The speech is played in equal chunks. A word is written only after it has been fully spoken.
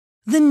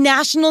The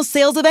national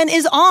sales event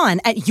is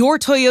on at your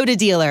Toyota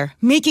dealer,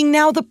 making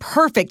now the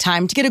perfect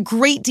time to get a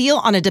great deal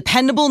on a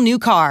dependable new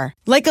car.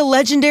 Like a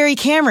legendary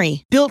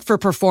Camry, built for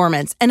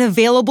performance and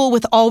available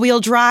with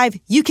all-wheel drive,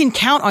 you can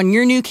count on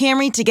your new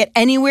Camry to get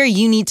anywhere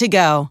you need to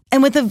go.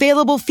 And with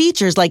available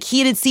features like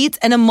heated seats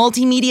and a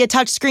multimedia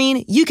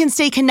touchscreen, you can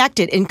stay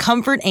connected in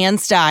comfort and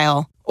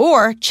style.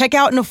 Or check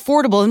out an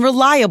affordable and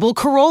reliable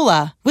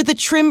Corolla with a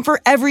trim for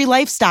every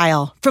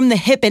lifestyle, from the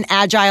hip and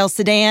agile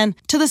sedan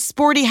to the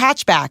sporty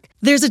hatchback.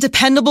 There's a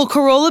dependable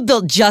Corolla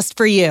built just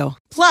for you.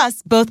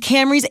 Plus, both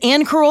Camrys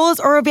and Corollas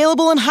are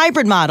available in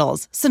hybrid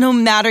models, so no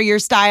matter your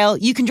style,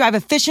 you can drive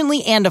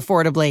efficiently and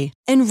affordably.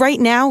 And right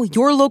now,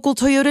 your local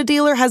Toyota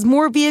dealer has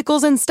more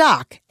vehicles in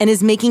stock and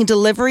is making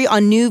delivery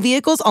on new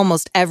vehicles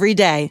almost every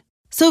day.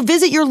 So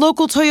visit your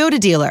local Toyota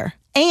dealer.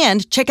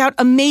 And check out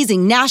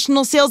amazing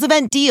national sales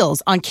event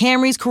deals on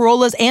Camrys,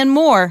 Corollas, and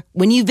more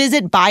when you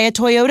visit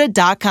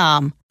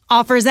buyatoyota.com.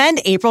 Offers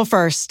end April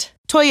 1st.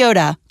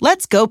 Toyota,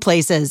 let's go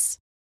places.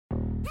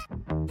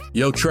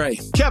 Yo, Trey.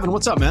 Kevin,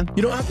 what's up, man?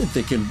 You know, I've been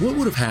thinking, what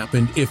would have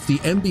happened if the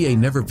NBA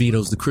never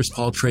vetoes the Chris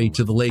Paul trade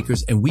to the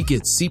Lakers and we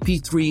get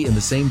CP3 in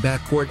the same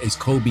backcourt as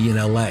Kobe in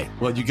LA?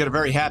 Well, you get a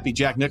very happy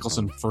Jack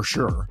Nicholson for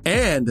sure.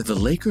 And the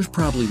Lakers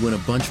probably win a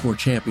bunch more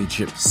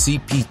championships.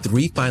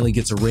 CP3 finally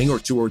gets a ring or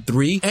two or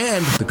three,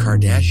 and the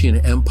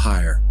Kardashian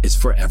empire is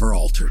forever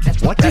altered.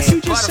 What did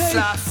you just say?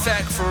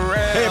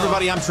 Hey,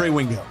 everybody, I'm Trey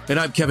Wingo. And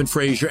I'm Kevin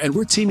Frazier, and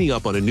we're teaming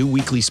up on a new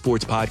weekly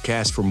sports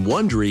podcast from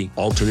Wondery,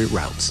 Alternate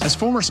Routes. As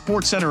former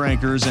Sports Center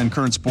anchors and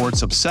current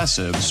sports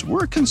obsessives,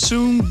 we're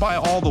consumed by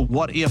all the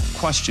what-if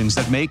questions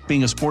that make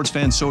being a sports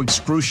fan so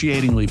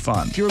excruciatingly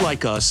fun. If you're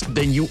like us,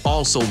 then you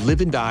also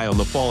live and die on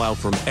the fallout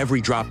from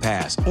every drop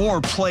pass.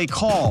 Or play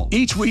call.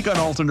 Each week on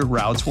Alternate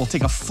Routes, we'll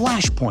take a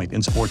flashpoint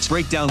in sports,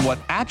 break down what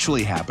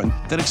actually happened,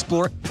 then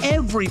explore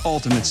every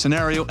alternate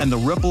scenario and the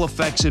ripple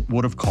effects it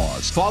would have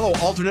caused. Follow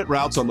Alternate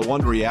Routes on the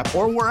Wondery app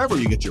or wherever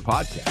you get your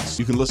podcasts.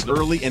 You can listen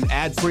early and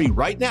ad-free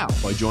right now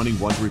by joining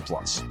Wondery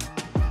Plus.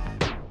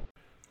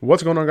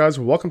 What's going on, guys?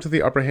 Welcome to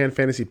the Upper Hand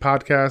Fantasy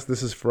Podcast.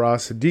 This is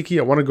Faraz Siddiqui.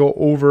 I want to go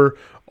over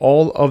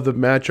all of the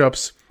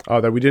matchups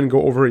that we didn't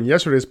go over in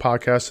yesterday's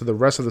podcast, so the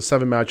rest of the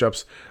 7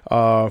 matchups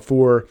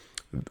for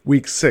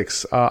Week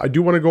 6. I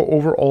do want to go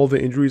over all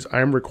the injuries.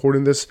 I am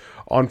recording this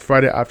on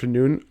Friday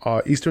afternoon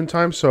Eastern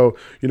time, so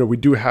we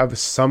do have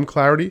some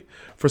clarity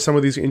for some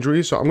of these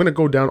injuries. So I'm going to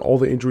go down all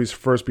the injuries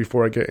first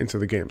before I get into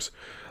the games.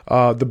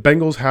 The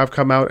Bengals have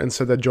come out and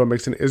said that Joe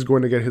Mixon is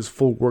going to get his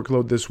full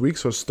workload this week,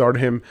 so start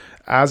him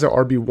as an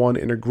RB1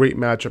 in a great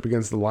matchup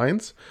against the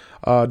Lions.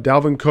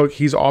 Dalvin Cook,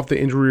 he's off the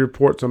injury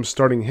report, so I'm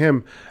starting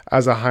him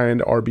as a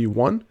high-end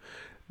RB1.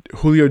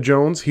 Julio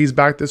Jones, he's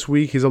back this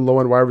week. He's a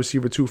low-end wide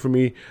receiver 2 for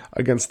me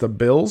against the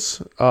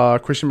Bills.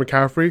 Christian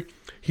McCaffrey,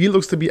 he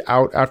looks to be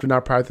out after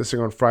not practicing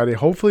on Friday.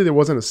 Hopefully there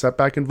wasn't a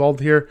setback involved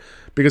here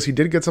because he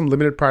did get some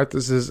limited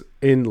practices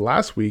in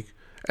last week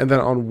and then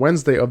on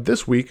Wednesday of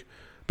this week,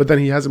 but then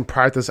he hasn't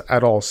practiced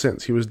at all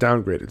since. He was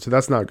downgraded, so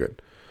that's not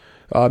good.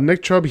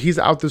 Nick Chubb, he's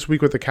out this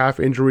week with a calf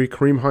injury.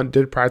 Kareem Hunt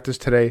did practice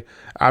today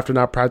after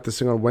not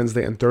practicing on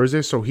Wednesday and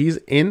Thursday, so he's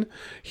in.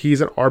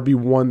 He's an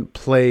RB1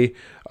 play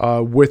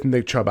with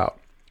Nick Chubb out.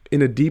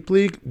 In a deep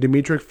league,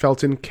 Demetric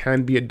Felton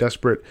can be a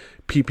desperate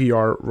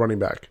PPR running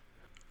back.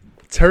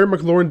 Terry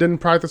McLaurin didn't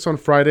practice on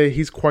Friday.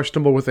 He's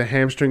questionable with a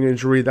hamstring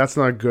injury. That's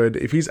not good.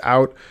 If he's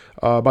out,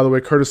 by the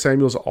way, Curtis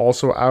Samuel's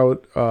also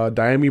out.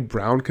 Diami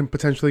Brown can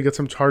potentially get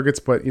some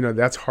targets, but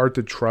that's hard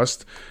to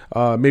trust.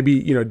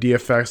 Maybe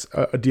DFS,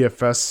 a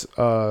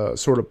DFS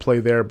sort of play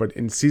there, but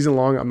in season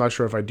long, I'm not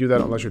sure if I do that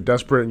unless you're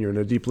desperate and you're in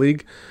a deep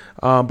league.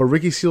 But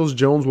Ricky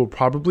Seals-Jones will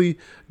probably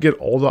get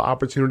all the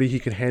opportunity he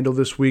can handle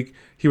this week.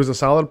 He was a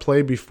solid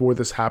play before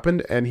this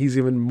happened, and he's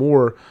even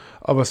more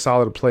of a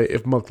solid play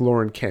if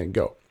McLaurin can't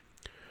go.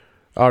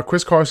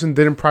 Chris Carson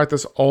didn't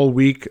practice all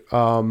week,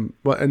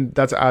 and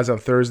that's as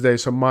of Thursday,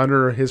 so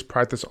monitor his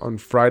practice on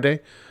Friday.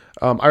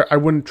 I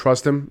wouldn't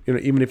trust him,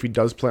 even if he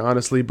does play,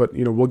 honestly, but,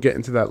 we'll get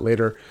into that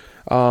later.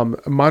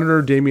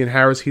 Monitor Damian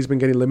Harris. He's been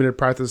getting limited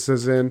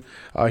practices in.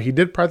 He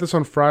did practice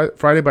on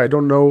Friday, but I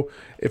don't know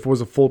if it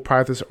was a full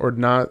practice or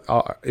not.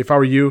 If I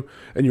were you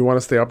and you want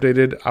to stay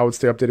updated, I would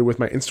stay updated with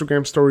my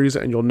Instagram stories,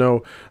 and you'll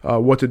know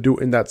what to do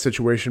in that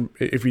situation.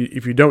 If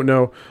you don't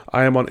know,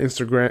 I am on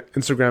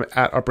Instagram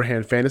at Upper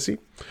Hand Fantasy.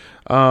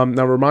 Now,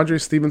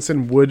 Ramondre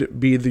Stevenson would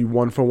be the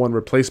 1-for-1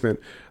 replacement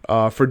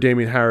for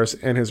Damian Harris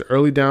and his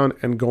early down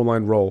and goal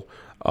line role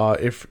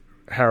if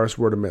Harris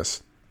were to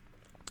miss.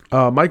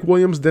 Mike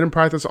Williams didn't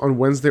practice on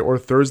Wednesday or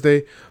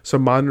Thursday, so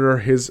monitor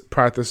his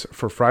practice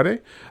for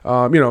Friday.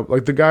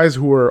 Like the guys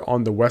who are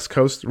on the West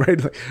Coast,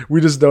 right?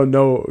 We just don't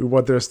know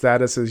what their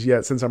status is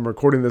yet since I'm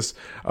recording this,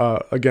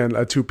 again,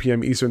 at 2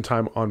 p.m. Eastern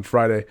time on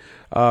Friday.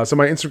 So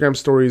my Instagram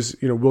stories,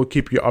 will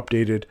keep you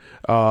updated,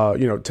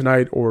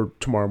 tonight or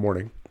tomorrow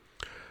morning.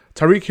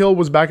 Tyreek Hill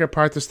was back at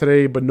practice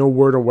today, but no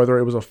word on whether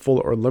it was a full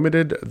or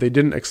limited. They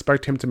didn't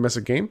expect him to miss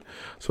a game,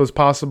 so it's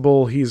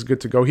possible he's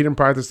good to go. He didn't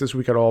practice this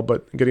week at all,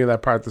 but getting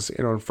that practice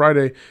in on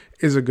Friday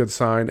is a good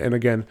sign. And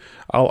again,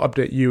 I'll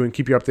update you and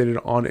keep you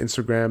updated on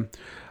Instagram.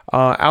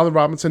 Allen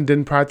Robinson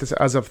didn't practice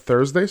as of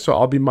Thursday, so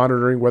I'll be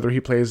monitoring whether he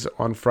plays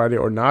on Friday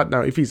or not.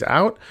 Now, if he's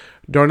out,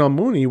 Darnell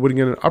Mooney would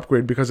get an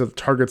upgrade because of the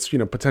targets,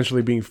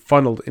 potentially being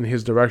funneled in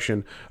his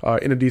direction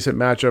in a decent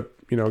matchup,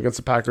 against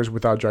the Packers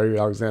without Jaire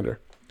Alexander.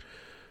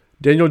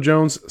 Daniel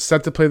Jones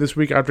set to play this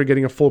week after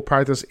getting a full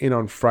practice in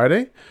on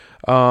Friday.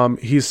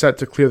 He's set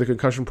to clear the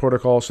concussion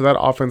protocol, so that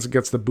offense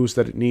gets the boost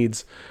that it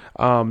needs.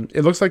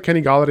 It looks like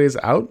Kenny Golladay is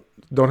out.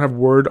 Don't have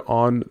word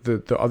on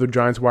the other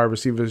Giants wide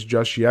receivers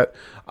just yet.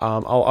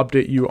 I'll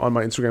update you on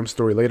my Instagram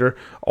story later.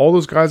 All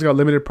those guys got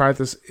limited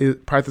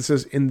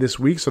practices in this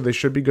week, so they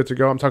should be good to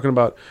go. I'm talking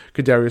about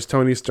Kadarius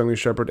Toney, Sterling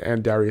Shepard,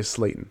 and Darius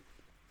Slayton.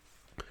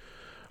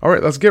 All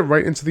right, let's get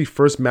right into the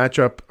first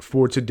matchup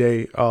for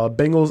today.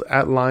 Bengals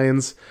at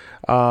Lions.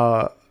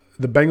 The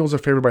Bengals are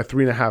favored by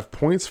 3.5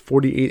 points,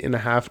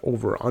 48.5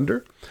 over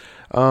under.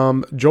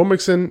 Joe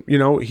Mixon,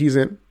 he's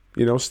in.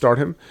 Start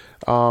him.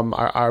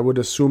 I would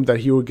assume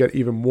that he would get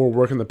even more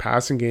work in the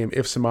passing game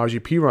if Samaje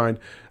Perine,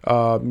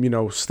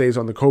 stays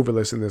on the COVID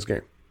list in this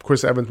game.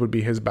 Chris Evans would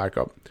be his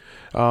backup.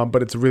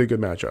 But it's a really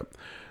good matchup.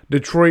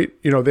 Detroit,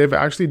 they've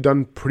actually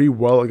done pretty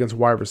well against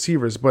wide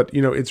receivers, but,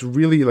 it's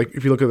really, like,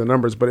 if you look at the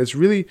numbers, but it's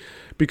really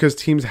because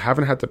teams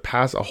haven't had to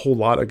pass a whole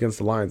lot against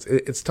the Lions.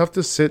 It's tough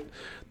to sit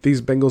these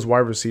Bengals wide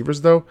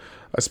receivers, though,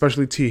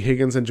 especially T.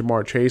 Higgins and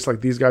Jamar Chase. Like,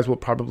 these guys will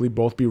probably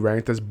both be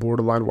ranked as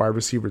borderline wide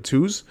receiver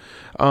 2s.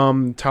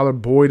 Tyler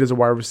Boyd is a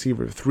wide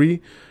receiver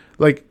 3.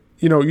 Like,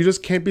 you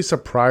just can't be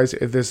surprised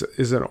if this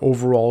is an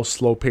overall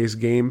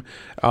slow-paced game.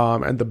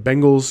 And the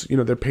Bengals,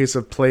 their pace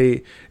of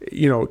play,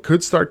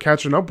 could start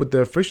catching up with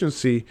the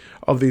efficiency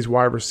of these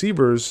wide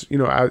receivers,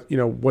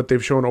 what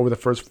they've shown over the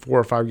first 4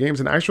 or 5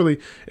 games. And actually,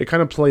 it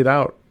kind of played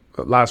out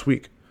last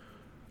week,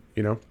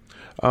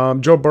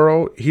 Joe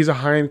Burrow, he's a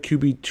high-end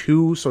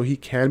QB2, so he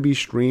can be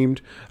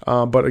streamed.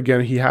 But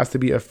again, he has to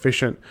be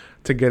efficient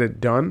to get it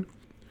done.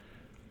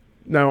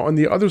 Now, on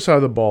the other side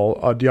of the ball,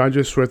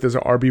 DeAndre Swift is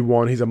an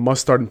RB1. He's a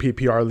must-start in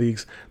PPR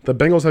leagues. The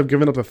Bengals have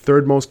given up the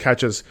 3rd most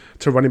catches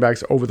to running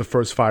backs over the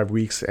first 5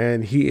 weeks,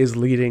 and he is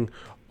leading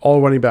all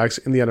running backs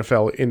in the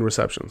NFL in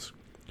receptions.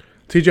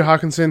 TJ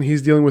Hawkinson,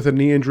 he's dealing with a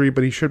knee injury,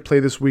 but he should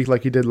play this week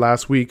like he did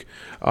last week.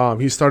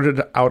 He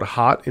started out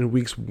hot in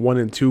weeks 1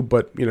 and 2,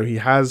 but, he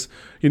has,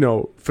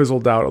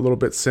 fizzled out a little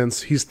bit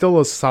since. He's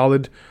still a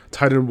solid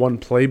tight end 1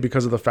 play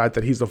because of the fact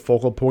that he's the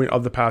focal point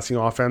of the passing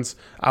offense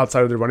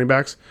outside of the running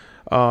backs.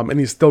 And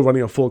he's still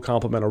running a full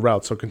complement of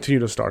routes, so continue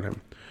to start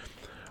him.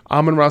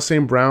 Amon-Ra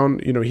St. Brown,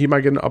 he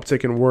might get an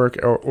uptick in work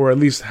or at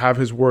least have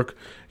his work,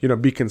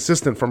 be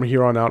consistent from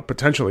here on out,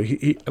 potentially.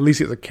 He at least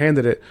he's a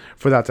candidate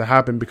for that to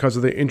happen because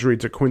of the injury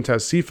to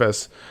Quintez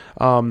Cephas.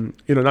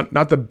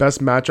 Not the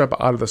best matchup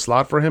out of the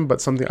slot for him,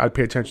 but something I'd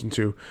pay attention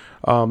to.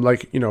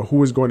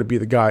 Who is going to be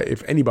the guy,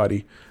 if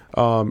anybody,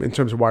 in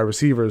terms of wide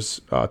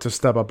receivers to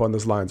step up on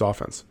this Lions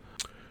offense.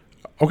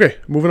 Okay,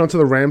 moving on to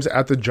the Rams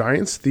at the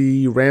Giants.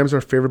 The Rams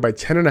are favored by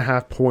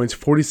 10.5 points,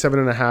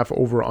 47.5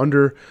 over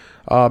under.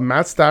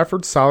 Matt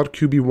Stafford, solid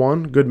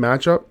QB1, good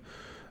matchup.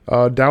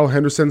 Darrell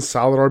Henderson,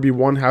 solid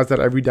RB1, has that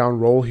every down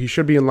role. He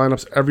should be in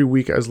lineups every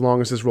week as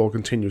long as this role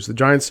continues. The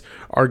Giants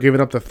are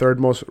giving up the 3rd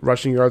most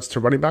rushing yards to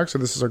running backs, so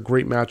this is a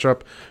great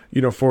matchup,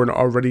 for an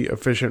already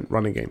efficient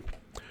running game.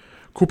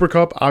 Cooper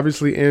Kupp,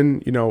 obviously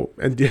and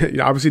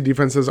obviously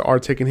defenses are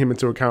taking him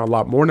into account a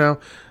lot more now,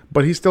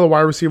 but he's still a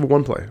wide receiver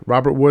 1 play.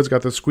 Robert Woods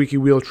got the squeaky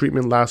wheel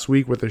treatment last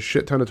week with a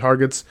shit ton of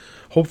targets.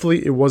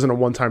 Hopefully it wasn't a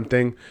one-time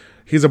thing.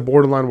 He's a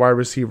borderline wide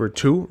receiver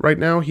 2 right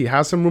now. He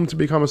has some room to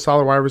become a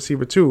solid wide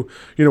receiver 2,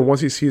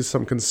 once he sees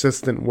some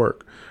consistent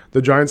work.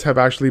 The Giants have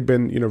actually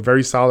been,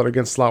 very solid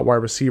against slot wide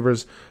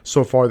receivers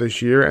so far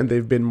this year, and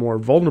they've been more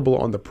vulnerable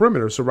on the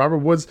perimeter. So Robert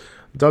Woods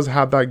does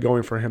have that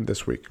going for him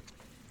this week.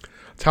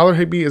 Tyler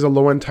Higbee is a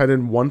low-end tight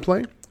end 1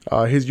 play.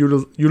 His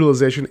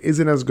utilization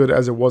isn't as good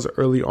as it was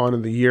early on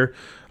in the year,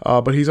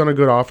 but he's on a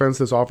good offense.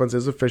 This offense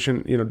is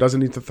efficient, doesn't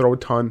need to throw a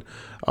ton.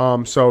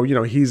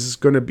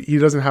 He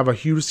doesn't have a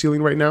huge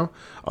ceiling right now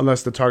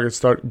unless the targets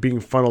start being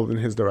funneled in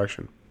his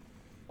direction.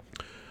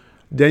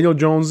 Daniel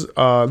Jones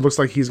looks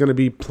like he's going to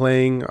be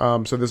playing,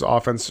 so this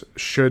offense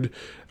should,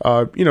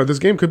 this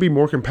game could be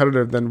more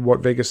competitive than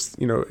what Vegas,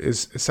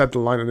 is set the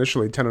line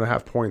initially,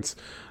 10.5 points.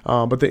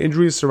 But the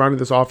injuries surrounding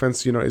this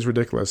offense, is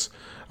ridiculous.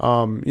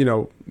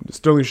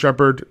 Sterling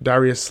Shepard,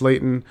 Darius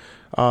Slayton,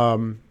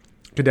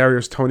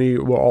 Kadarius Toney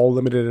were all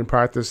limited in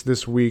practice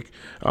this week,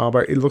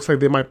 but it looks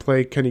like they might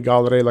play Kenny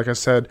Golladay. Like I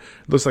said,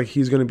 it looks like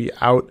he's going to be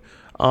out.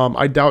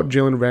 I doubt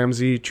Jalen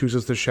Ramsey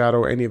chooses to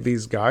shadow any of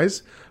these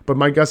guys, but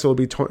my guess it will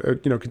be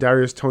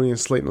Kadarius Toney and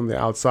Slayton on the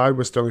outside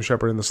with Sterling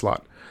Shepard in the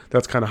slot.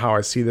 That's kind of how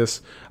I see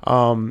this.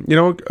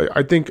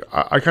 I think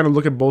I kind of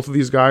look at both of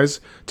these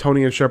guys,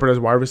 Toney and Shepard, as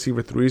wide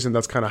receiver 3s, and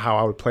that's kind of how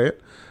I would play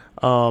it.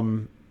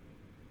 I'm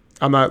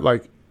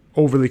not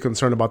overly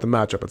concerned about the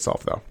matchup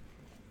itself, though.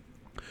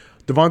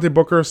 Devontae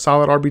Booker,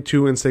 solid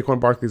RB2 in Saquon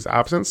Barkley's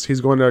absence.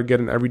 He's going to get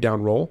an every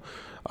down role.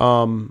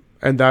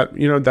 And that,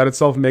 that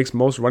itself makes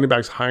most running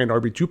backs high-end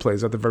RB2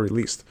 plays at the very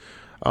least.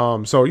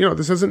 So,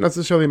 this isn't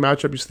necessarily a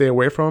matchup you stay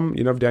away from.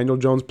 If Daniel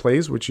Jones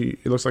plays, which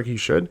it looks like he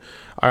should,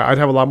 I'd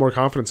have a lot more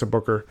confidence in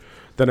Booker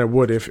than I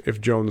would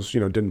if Jones,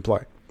 didn't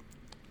play.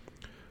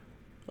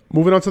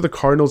 Moving on to the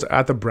Cardinals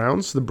at the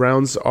Browns. The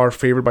Browns are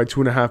favored by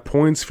 2.5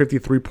 points,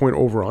 53-point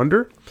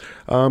over-under.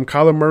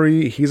 Kyler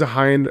Murray, he's a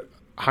high-end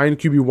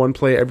QB1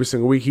 play every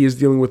single week. He is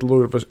dealing with a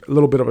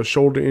little bit of a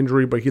shoulder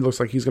injury, but he looks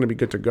like he's going to be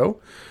good to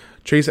go.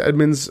 Chase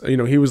Edmonds,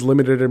 he was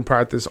limited in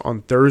practice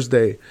on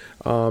Thursday.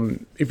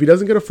 If he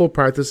doesn't get a full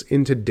practice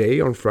in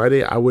today on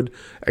Friday, I would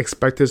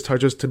expect his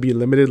touches to be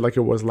limited like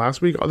it was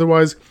last week.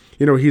 Otherwise,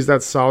 he's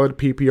that solid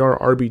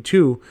PPR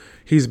RB2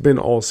 he's been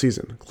all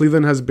season.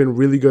 Cleveland has been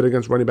really good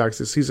against running backs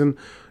this season,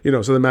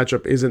 so the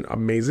matchup isn't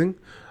amazing.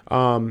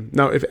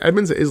 Now, if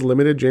Edmonds is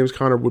limited, James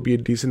Conner would be a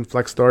decent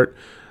flex start,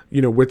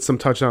 with some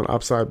touchdown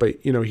upside. But,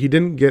 he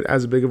didn't get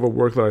as big of a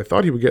workload I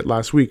thought he would get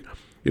last week,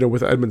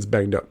 with Edmonds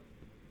banged up.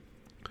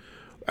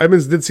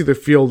 Edmonds did see the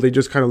field. They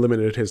just kind of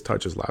limited his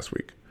touches last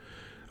week.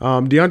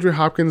 DeAndre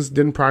Hopkins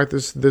didn't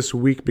practice this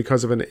week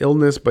because of an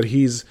illness, but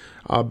he's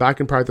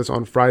back in practice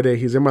on Friday.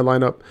 He's in my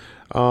lineup,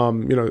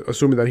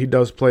 assuming that he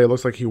does play. It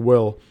looks like he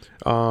will.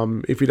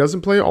 If he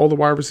doesn't play, all the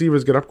wide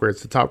receivers get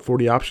upgrades to top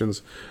 40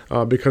 options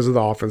because of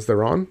the offense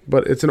they're on,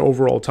 but it's an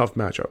overall tough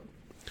matchup.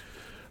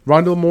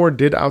 Rondale Moore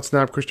did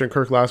outsnap Christian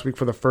Kirk last week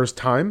for the first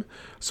time,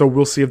 so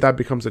we'll see if that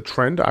becomes a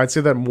trend. I'd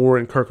say that Moore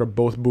and Kirk are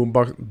both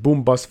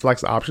boom bust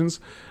flex options,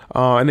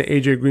 and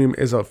AJ Green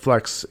is a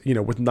flex,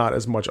 with not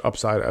as much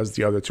upside as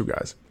the other two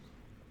guys.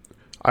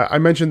 I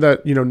mentioned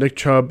that, Nick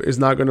Chubb is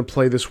not going to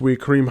play this week.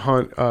 Kareem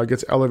Hunt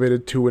gets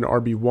elevated to an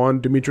RB1.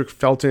 Demetric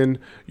Felton,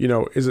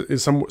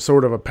 is some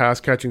sort of a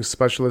pass-catching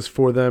specialist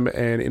for them.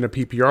 And in a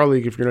PPR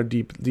league, if you're in a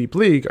deep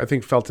league, I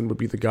think Felton would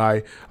be the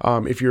guy.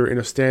 If you're in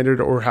a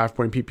standard or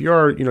half-point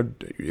PPR,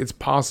 it's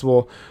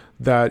possible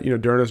that,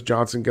 D'Ernest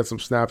Johnson gets some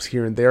snaps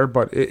here and there.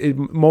 But it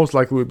most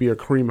likely would be a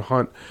Kareem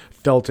Hunt,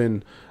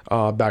 Felton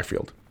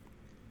backfield.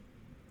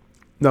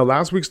 Now,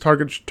 last week's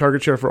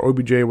target share for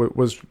OBJ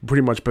was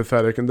pretty much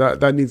pathetic, and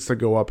that needs to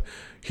go up.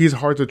 He's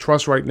hard to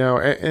trust right now,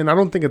 and I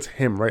don't think it's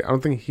him, right? I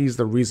don't think he's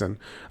the reason.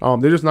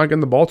 They're just not getting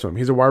the ball to him.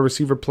 He's a wide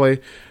receiver play,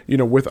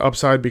 with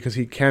upside because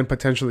he can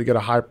potentially get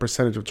a high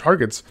percentage of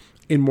targets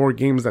in more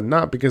games than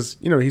not because,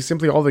 he's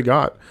simply all they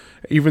got,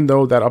 even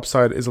though that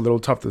upside is a little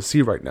tough to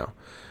see right now.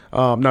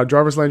 Now,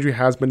 Jarvis Landry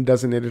has been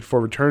designated for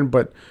return,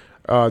 but,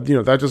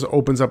 that just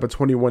opens up a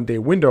 21-day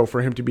window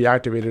for him to be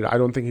activated. I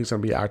don't think he's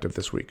going to be active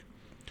this week.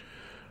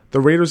 The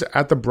Raiders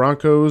at the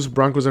Broncos.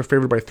 Broncos are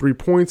favored by 3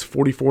 points,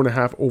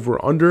 44.5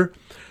 over under.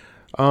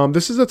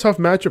 This is a tough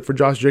matchup for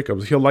Josh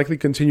Jacobs. He'll likely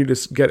continue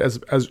to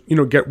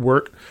get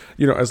work,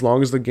 as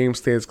long as the game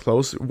stays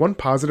close. One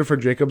positive for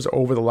Jacobs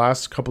over the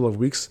last couple of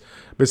weeks,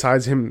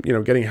 besides him,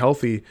 getting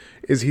healthy,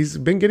 is he's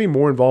been getting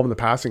more involved in the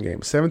passing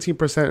game.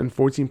 17% and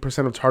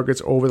 14% of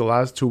targets over the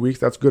last 2 weeks.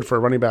 That's good for a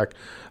running back.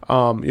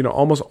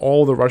 Almost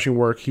all the rushing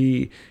work.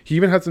 He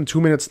even had some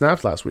 2-minute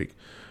snaps last week.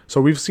 So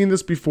we've seen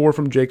this before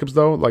from Jacobs,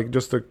 though, like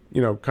just to,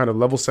 kind of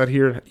level set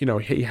here.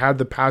 He had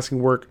the passing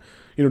work,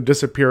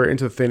 disappear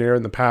into thin air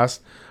in the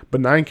past. But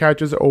 9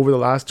 catches over the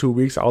last 2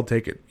 weeks, I'll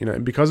take it.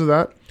 And because of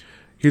that,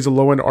 he's a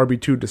low-end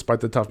RB2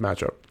 despite the tough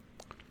matchup.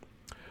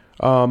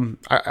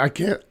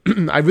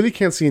 I really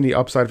can't see any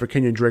upside for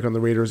Kenyon Drake on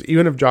the Raiders,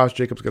 even if Josh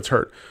Jacobs gets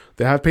hurt.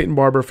 They have Peyton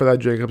Barber for that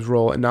Jacobs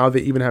role, and now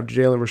they even have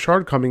Jalen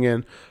Richard coming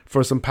in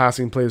for some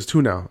passing plays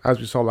too now, as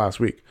we saw last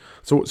week.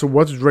 So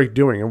what's Drake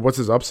doing, and what's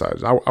his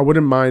upside? I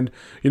wouldn't mind,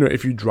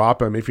 if you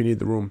drop him if you need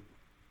the room.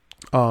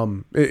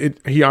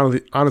 He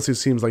honestly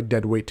seems like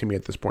dead weight to me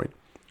at this point.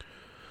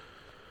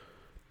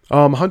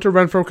 Hunter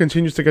Renfrow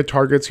continues to get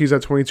targets. He's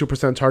at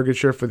 22% target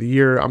share for the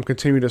year. I'm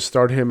continuing to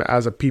start him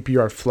as a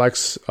PPR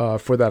flex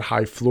for that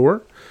high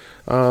floor.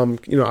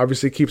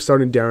 Obviously keep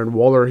starting Darren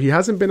Waller. He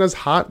hasn't been as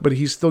hot, but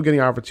he's still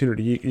getting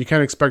opportunity. You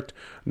can't expect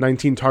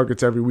 19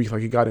 targets every week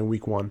like he got in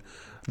week 1.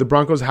 The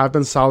Broncos have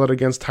been solid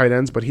against tight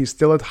ends, but he's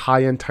still at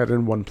high-end tight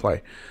end 1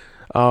 play.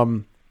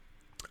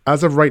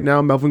 As of right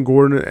now, Melvin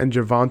Gordon and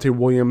Javonte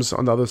Williams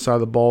on the other side of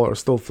the ball are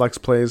still flex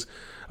plays.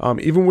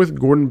 Even with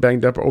Gordon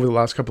banged up over the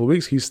last couple of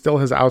weeks, he still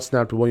has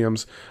outsnapped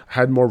Williams,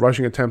 had more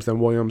rushing attempts than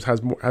Williams,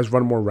 has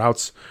run more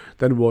routes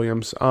than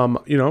Williams.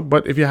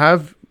 But if you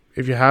have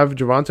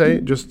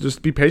Javonte,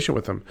 just be patient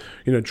with him.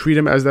 Treat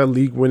him as that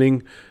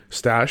league-winning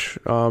stash.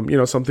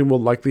 Something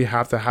will likely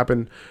have to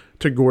happen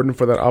to Gordon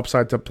for that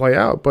upside to play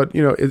out. But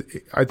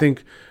I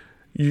think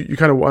you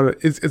kind of want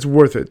to. It's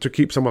worth it to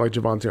keep someone like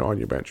Javonte on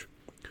your bench.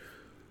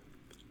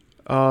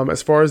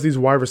 As far as these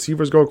wide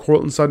receivers go,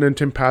 Courtland Sutton and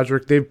Tim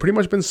Patrick, they've pretty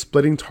much been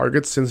splitting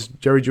targets since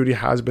Jerry Jeudy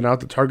has been out.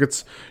 The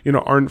targets,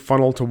 aren't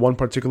funneled to one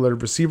particular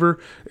receiver.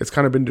 It's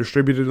kind of been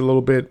distributed a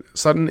little bit.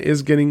 Sutton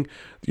is getting,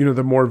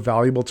 the more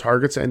valuable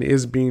targets and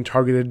is being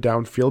targeted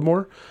downfield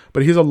more,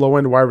 but he's a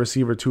low-end wide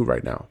receiver 2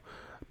 right now.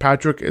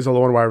 Patrick is a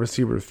low-end wide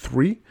receiver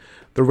 3.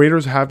 The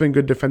Raiders have been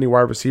good defending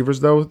wide receivers,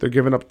 though. They're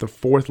giving up the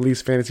 4th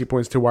least fantasy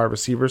points to wide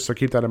receivers, so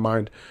keep that in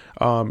mind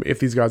if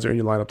these guys are in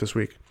your lineup this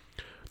week.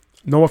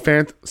 Noah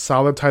Fant,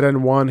 solid tight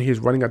end 1. He's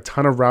running a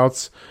ton of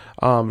routes.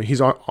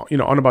 He's on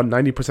about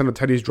 90% of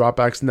Teddy's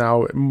dropbacks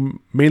now,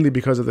 mainly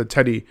because of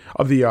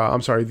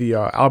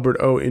the Albert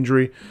O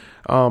injury.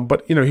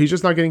 But he's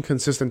just not getting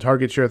consistent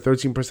target share.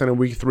 13% in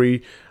week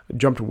 3,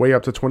 jumped way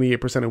up to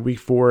 28% in week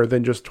 4,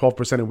 then just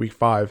 12% in week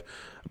 5.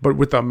 But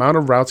with the amount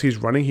of routes he's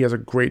running, he has a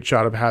great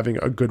shot of having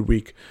a good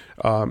week,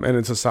 and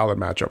it's a solid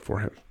matchup for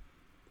him.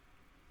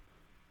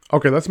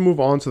 Okay, let's move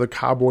on to the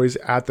Cowboys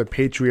at the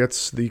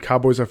Patriots. The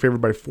Cowboys are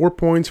favored by 4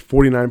 points,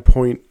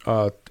 49-point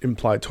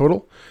implied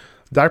total.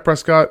 Dak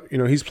Prescott,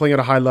 he's playing at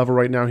a high level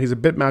right now. He's a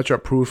bit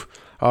matchup proof.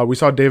 We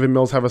saw David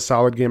Mills have a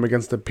solid game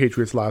against the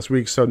Patriots last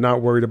week, so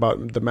not worried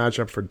about the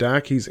matchup for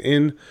Dak. He's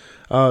in.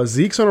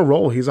 Zeke's on a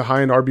roll. He's a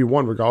high-end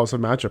RB1 regardless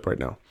of matchup right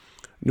now.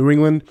 New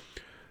England,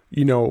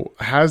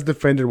 has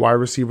defended wide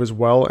receivers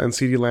well, and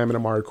CeeDee Lamb and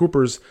Amari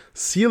Cooper's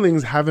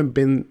ceilings haven't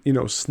been,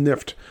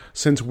 sniffed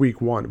since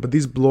week 1. But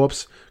these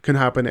blowups can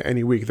happen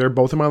any week. They're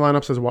both in my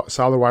lineups as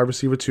solid wide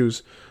receiver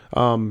 2s.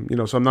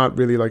 So I'm not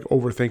really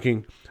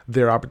overthinking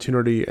their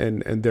opportunity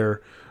and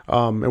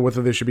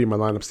whether they should be in my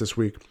lineups this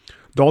week.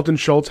 Dalton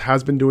Schultz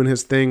has been doing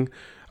his thing.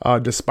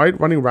 Despite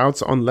running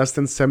routes on less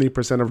than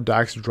 70% of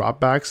Dak's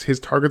dropbacks, his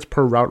targets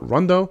per route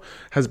run, though,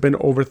 has been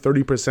over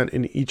 30%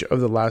 in each of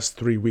the last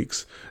 3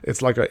 weeks.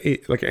 It's like an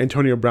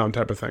Antonio Brown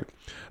type of thing.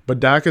 But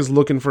Dak is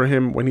looking for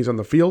him when he's on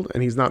the field,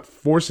 and he's not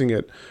forcing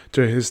it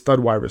to his stud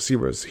wide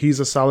receivers. He's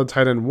a solid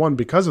tight end 1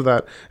 because of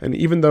that. And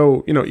even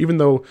though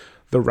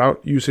the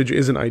route usage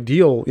isn't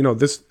ideal,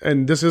 this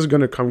is going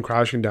to come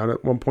crashing down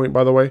at one point,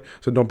 by the way,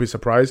 so don't be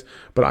surprised.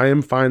 But I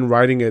am fine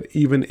riding it,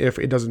 even if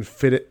it doesn't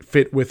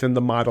fit within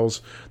the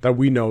models that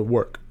we know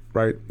work,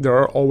 right? There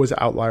are always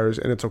outliers,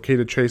 and it's okay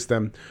to chase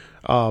them,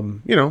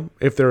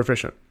 if they're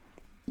efficient.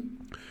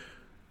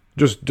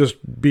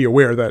 Just be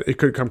aware that it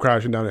could come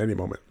crashing down at any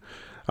moment.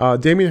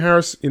 Damian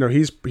Harris,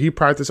 he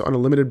practiced on a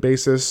limited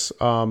basis,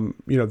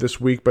 this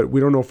week, but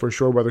we don't know for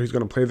sure whether he's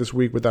going to play this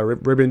week with that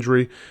rib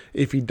injury.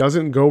 If he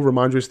doesn't go,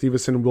 Ramondre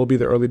Stevenson will be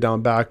the early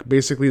down back.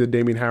 Basically, the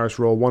Damian Harris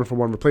role,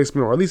 1-for-1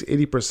 replacement, or at least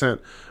 80%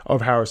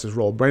 of Harris's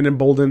role. Brandon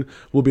Bolden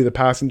will be the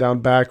passing down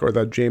back, or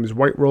that James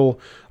White role.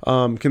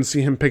 Can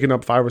see him picking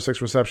up 5 or 6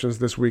 receptions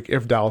this week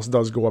if Dallas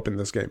does go up in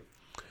this game.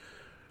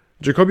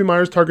 Jacoby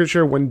Myers' target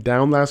share went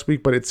down last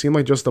week, but it seemed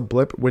like just a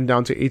blip. Went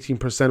down to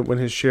 18% when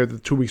his share the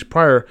 2 weeks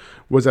prior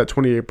was at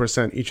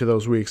 28% each of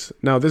those weeks.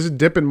 Now, this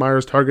dip in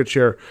Myers' target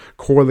share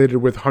correlated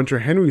with Hunter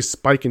Henry's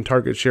spike in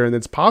target share, and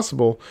it's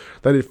possible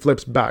that it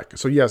flips back.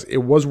 So yes,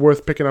 it was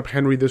worth picking up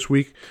Henry this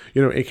week,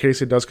 in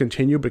case it does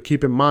continue, but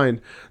keep in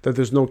mind that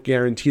there's no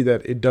guarantee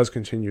that it does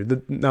continue.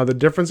 Now, the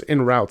difference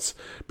in routes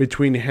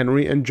between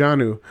Henry and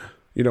Jonnu,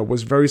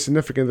 was very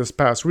significant this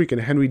past week,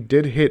 and Henry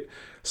did hit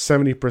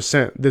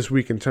 70% this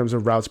week in terms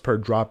of routes per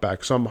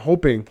dropback. So I'm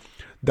hoping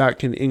that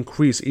can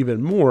increase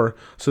even more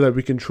so that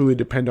we can truly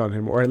depend on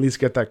him, or at least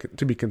get that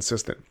to be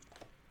consistent.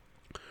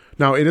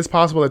 Now, it is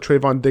possible that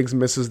Trayvon Diggs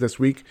misses this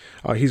week.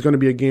 He's going to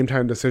be a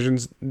game-time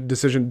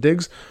decision.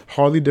 Diggs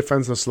hardly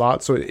defends the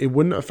slot, so it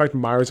wouldn't affect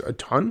Myers a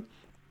ton.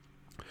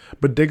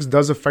 But Diggs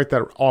does affect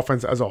that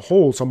offense as a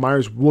whole, so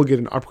Myers will get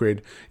an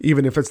upgrade,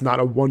 even if it's not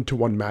a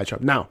 1-to-1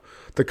 matchup. Now,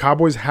 the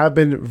Cowboys have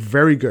been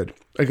very good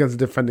against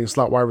defending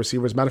slot wide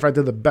receivers. Matter of fact,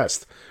 they're the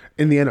best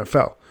in the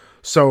NFL.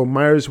 So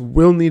Myers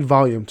will need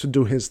volume to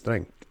do his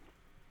thing.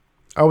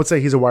 I would say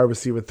he's a wide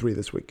receiver 3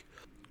 this week.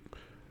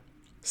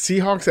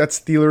 Seahawks at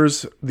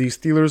Steelers. The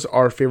Steelers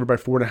are favored by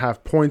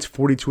 4.5 points,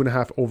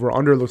 42.5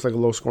 over/under. Looks like a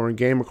low-scoring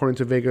game according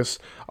to Vegas.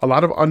 A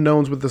lot of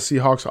unknowns with the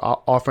Seahawks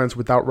offense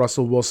without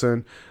Russell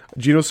Wilson.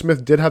 Geno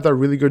Smith did have that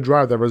really good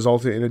drive that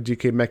resulted in a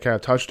DK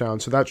Metcalf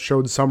touchdown, so that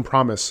showed some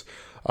promise.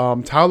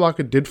 Tyler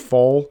Lockett did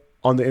fall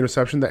on the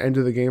interception that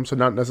ended the game, so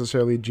not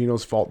necessarily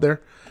Geno's fault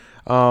there.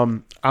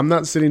 I'm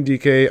not sitting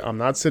DK. I'm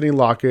not sitting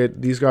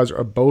Lockett. These guys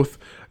are both,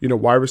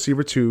 wide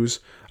receiver 2s.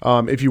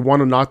 If you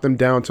want to knock them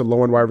down to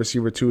low-end wide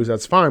receiver 2s,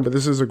 that's fine, but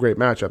this is a great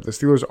matchup. The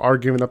Steelers are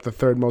giving up the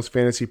 3rd most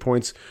fantasy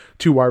points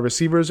to wide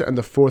receivers and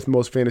the 4th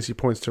most fantasy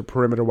points to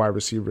perimeter wide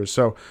receivers.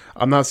 So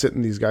I'm not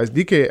sitting these guys.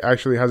 DK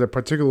actually has a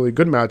particularly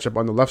good matchup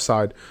on the left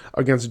side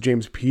against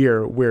James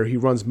Pierre, where he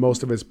runs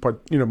most of his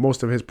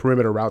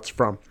perimeter routes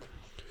from.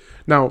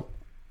 Now,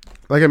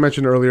 like I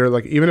mentioned earlier,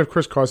 even if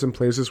Chris Carson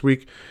plays this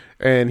week,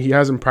 and he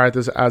hasn't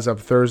practiced as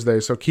of Thursday,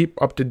 so keep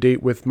up to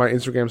date with my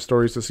Instagram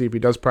stories to see if he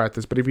does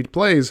practice. But if he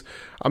plays,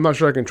 I'm not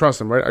sure I can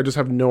trust him, right? I just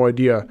have no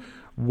idea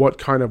what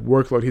kind of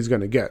workload he's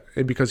going to get,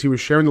 and because he was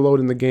sharing the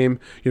load in the game,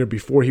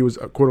 before he was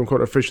quote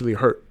unquote officially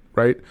hurt,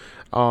 right?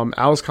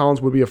 Alex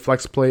Collins would be a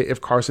flex play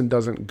if Carson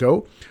doesn't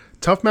go.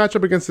 Tough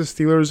matchup against the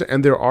Steelers,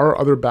 and there are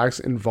other backs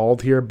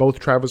involved here. Both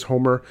Travis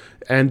Homer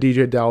and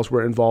DJ Dallas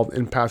were involved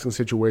in passing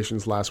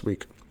situations last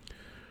week.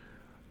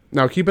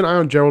 Now, keep an eye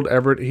on Gerald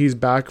Everett. He's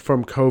back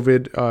from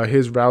COVID.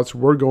 His routes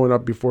were going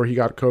up before he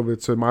got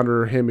COVID, so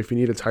monitor him if you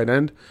need a tight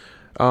end.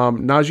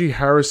 Najee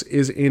Harris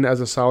is in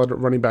as a solid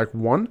running back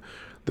 1.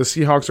 The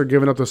Seahawks are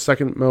giving up the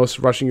 2nd most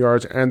rushing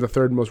yards and the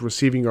 3rd most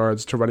receiving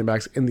yards to running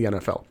backs in the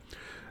NFL.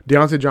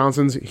 Deontay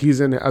Johnson's,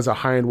 he's in as a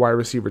high-end wide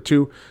receiver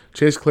too.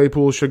 Chase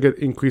Claypool should get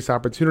increased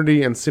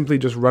opportunity and simply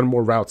just run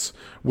more routes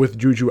with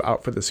Juju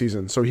out for the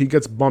season. So he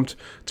gets bumped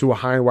to a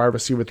high-end wide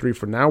receiver 3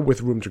 for now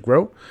with room to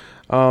grow.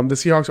 The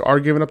Seahawks are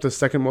giving up the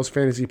second most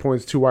fantasy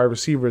points to wide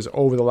receivers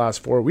over the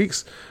last 4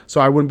 weeks. So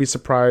I wouldn't be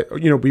surprised,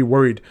 be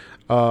worried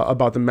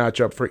about the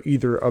matchup for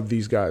either of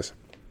these guys.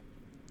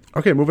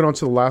 Okay, moving on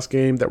to the last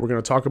game that we're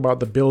going to talk about,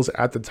 the Bills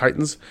at the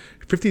Titans.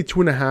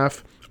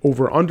 52.5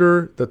 over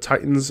under. The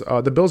Titans,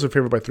 the Bills are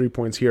favored by 3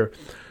 points here.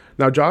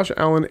 Now, Josh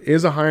Allen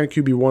is a high-end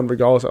QB1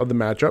 regardless of the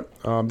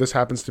matchup. This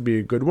happens to be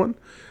a good one.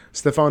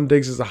 Stephon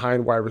Diggs is a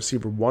high-end wide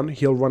receiver 1.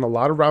 He'll run a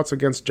lot of routes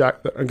against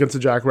the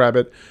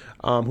Jackrabbit,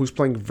 who's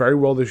playing very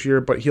well this year,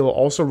 but he'll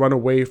also run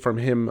away from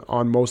him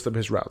on most of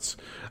his routes,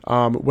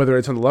 whether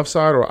it's on the left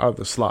side or out of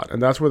the slot,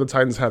 and that's where the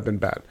Titans have been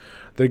bad.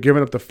 They're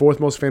giving up the 4th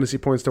most fantasy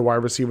points to wide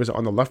receivers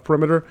on the left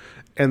perimeter,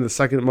 and the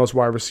second most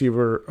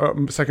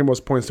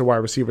points to wide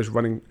receivers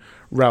running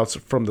routes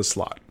from the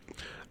slot.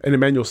 And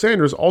Emmanuel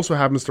Sanders also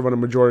happens to run a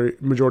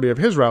majority of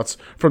his routes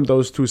from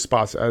those 2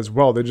 spots as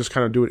well. They just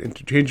kind of do it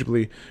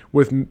interchangeably,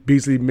 with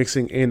Beasley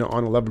mixing in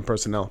on 11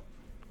 personnel.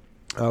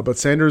 But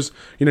Sanders,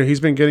 he's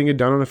been getting it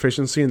done on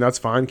efficiency, and that's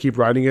fine. Keep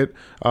riding it.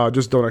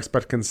 Just don't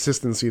expect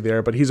consistency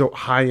there. But he's a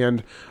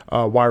high-end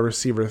wide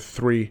receiver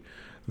 3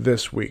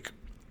 this week.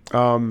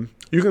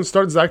 You can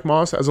start Zach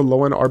Moss as a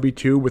low-end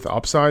RB2 with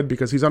upside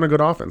because he's on a good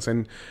offense.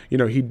 And,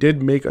 he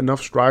did make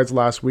enough strides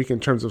last week in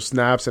terms of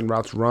snaps and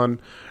routes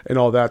run and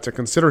all that to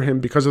consider him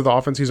because of the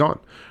offense he's on.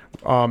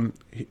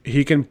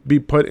 He can be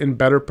put in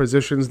better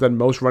positions than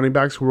most running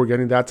backs who are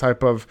getting that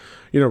type of,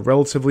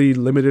 relatively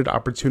limited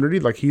opportunity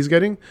like he's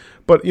getting.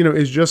 But,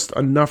 it's just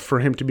enough for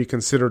him to be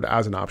considered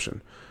as an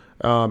option.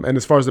 And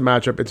as far as the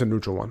matchup, it's a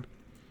neutral one.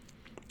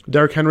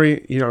 Derrick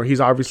Henry,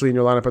 he's obviously in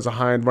your lineup as a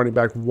high-end running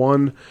back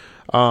 1.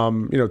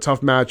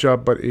 Tough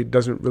matchup, but it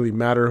doesn't really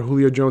matter.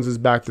 Julio Jones is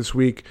back this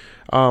week.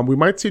 We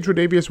might see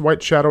Tre'Davious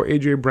White shadow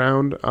A.J.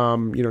 Brown.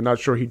 Not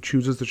sure he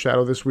chooses to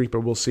shadow this week, but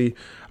we'll see.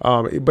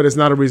 But it's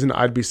not a reason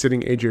I'd be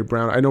sitting A.J.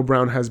 Brown. I know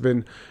Brown has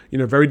been,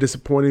 very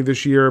disappointing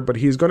this year, but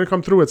he's going to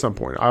come through at some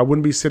point. I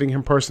wouldn't be sitting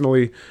him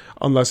personally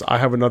unless I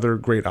have another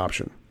great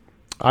option.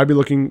 I'd be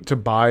looking to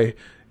buy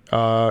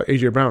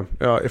A.J. Brown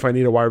if I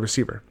need a wide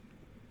receiver.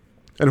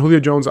 And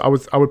Julio Jones, I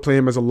would play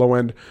him as a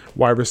low-end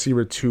wide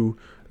receiver 2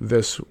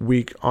 this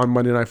week on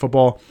Monday Night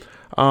Football.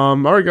 All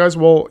right, guys.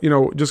 Well,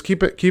 just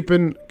keep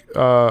an eye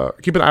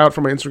out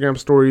for my Instagram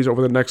stories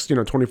over the next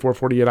 24,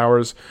 48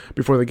 hours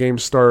before the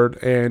games start.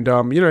 And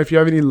if you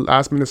have any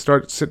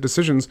last-minute sit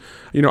decisions,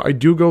 I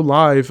do go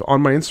live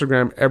on my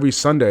Instagram every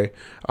Sunday,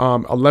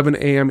 11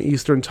 a.m.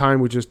 Eastern time,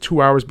 which is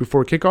 2 hours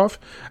before kickoff,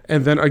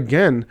 and then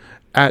again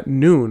at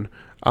noon.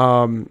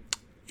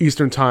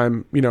 Eastern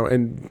time,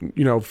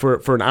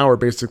 for an hour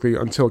basically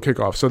until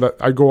kickoff. So that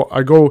I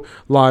go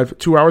live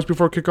 2 hours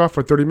before kickoff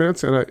for 30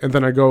 minutes, and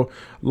then I go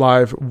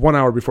live 1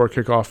 hour before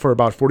kickoff for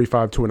about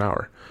 45 to an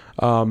hour.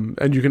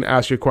 And you can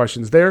ask your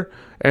questions there,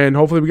 and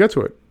hopefully we get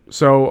to it.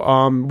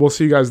 So we'll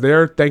see you guys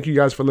there. Thank you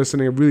guys for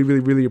listening. I really,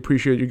 really, really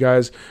appreciate you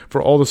guys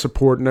for all the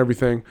support and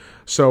everything.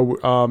 So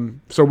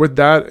with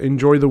that,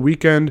 enjoy the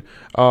weekend.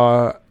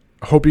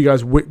 Hope you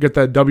guys get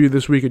that W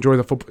this week.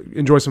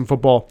 Enjoy some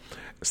football.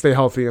 Stay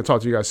healthy, and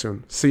talk to you guys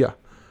soon. See ya.